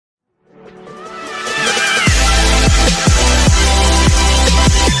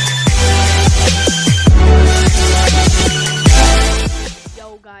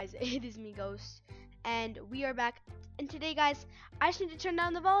and we are back. And today, guys, I just need to turn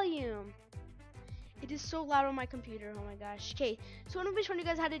down the volume. It is so loud on my computer. Oh my gosh. Okay, so what I'm going to show you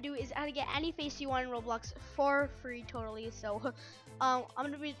guys how to do is how to get any face you want in Roblox for free, totally. So, I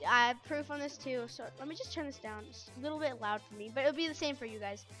have proof on this too. So let me just turn this down. It's a little bit loud for me, but it'll be the same for you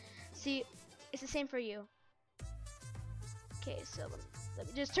guys. See, it's the same for you. Okay, so let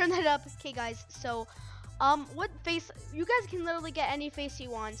me just turn that up. Okay, guys. So, what face? You guys can literally get any face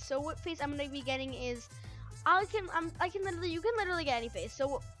you want. So what face I'm gonna be getting is, you can literally get any face.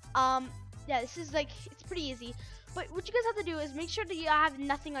 So, yeah, this is like, it's pretty easy. But what you guys have to do is make sure that you have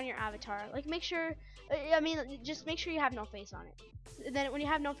nothing on your avatar. Like, make sure, just make sure you have no face on it. And then when you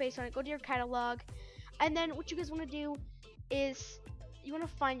have no face on it, go to your catalog. And then what you guys want to do is you want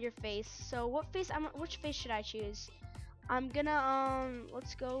to find your face. So which face should I choose? I'm gonna,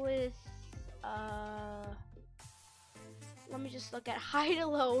 let's go with, let me just look at high to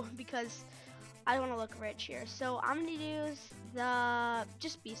low because I want to look rich here. So I'm gonna use the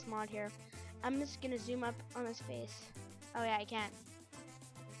just beast mod here. I'm just gonna zoom up on his face. Oh yeah, I can't.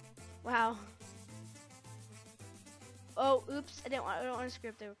 Wow. Oh, oops! I don't want to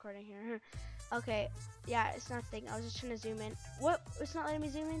screw up the recording here. Okay, yeah, it's nothing. I was just trying to zoom in. What? It's not letting me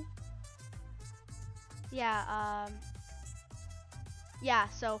zoom in. Yeah. Yeah.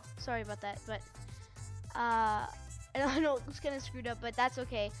 So sorry about that, but I know it's kind of screwed up, but that's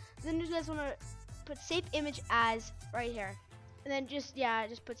okay. Then you guys want to put save image as right here, and then just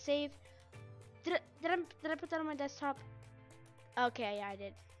put save. Did I put that on my desktop? Okay, yeah, I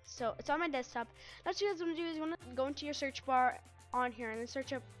did. So it's on my desktop. Now what you guys want to do is you want to go into your search bar on here and then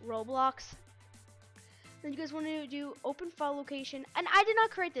search up ROBLOX. Then you guys want to do open file location, and I did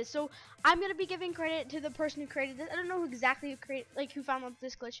not create this, so I'm gonna be giving credit to the person who created this. I don't know who exactly who found out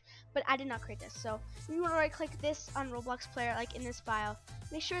this glitch, but I did not create this. So you want to right click this on Roblox player, like in this file.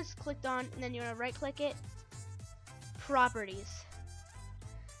 Make sure it's clicked on, and then you want to right click it, properties.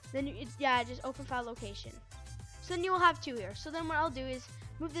 Then just open file location. So then you will have two here. So then what I'll do is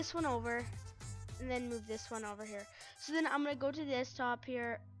move this one over, and then move this one over here. So then I'm gonna go to desktop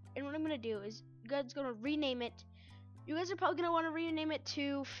here, and what I'm gonna do is you guys gonna rename it. You guys are probably gonna want to rename it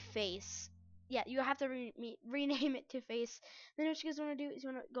to face. Yeah, you have to rename it to face. Then what you guys want to do is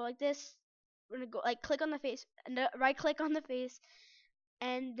you want to go like this. We're gonna go like click on the face and right click on the face,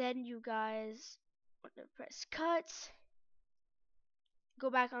 and then you guys want to press cut. Go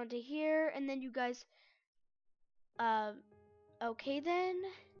back onto here, and then you guys okay then,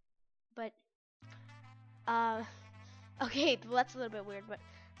 but okay, well, that's a little bit weird, but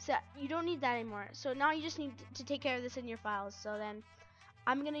so you don't need that anymore. So now you just need to take care of this in your files. So then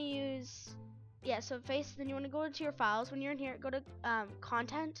I'm gonna use so face. Then you want to go into your files. When you're in here, go to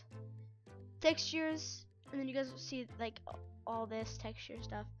content, textures, and then you guys see like all this texture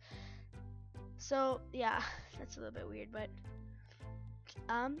stuff. So yeah, that's a little bit weird, but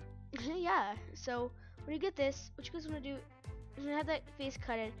yeah. So when you get this, what you guys want to do is when you have that face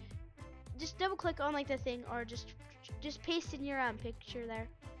cut in, just double click on like the thing, or just paste in your picture there.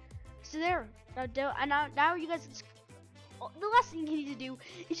 So there. Now you guys, the last thing you need to do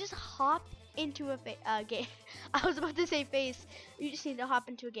is just hop into a game. I was about to say face. You just need to hop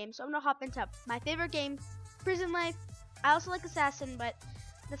into a game. So I'm gonna hop into my favorite game, Prison Life. I also like Assassin, but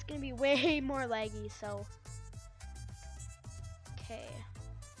that's gonna be way more laggy. So okay.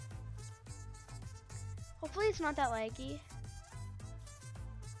 Hopefully it's not that laggy.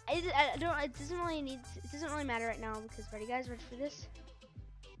 It doesn't really matter right now because ready guys, ready for this?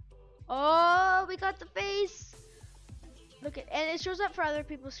 Oh, we got the face. Look at, and it shows up for other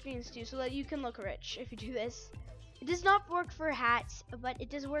people's screens too, so that you can look rich if you do this. It does not work for hats, but it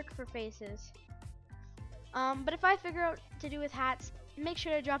does work for faces. But if I figure out to do with hats, make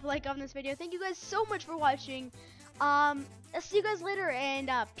sure to drop a like on this video. Thank you guys so much for watching. I'll see you guys later,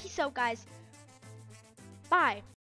 and peace out, guys. Bye.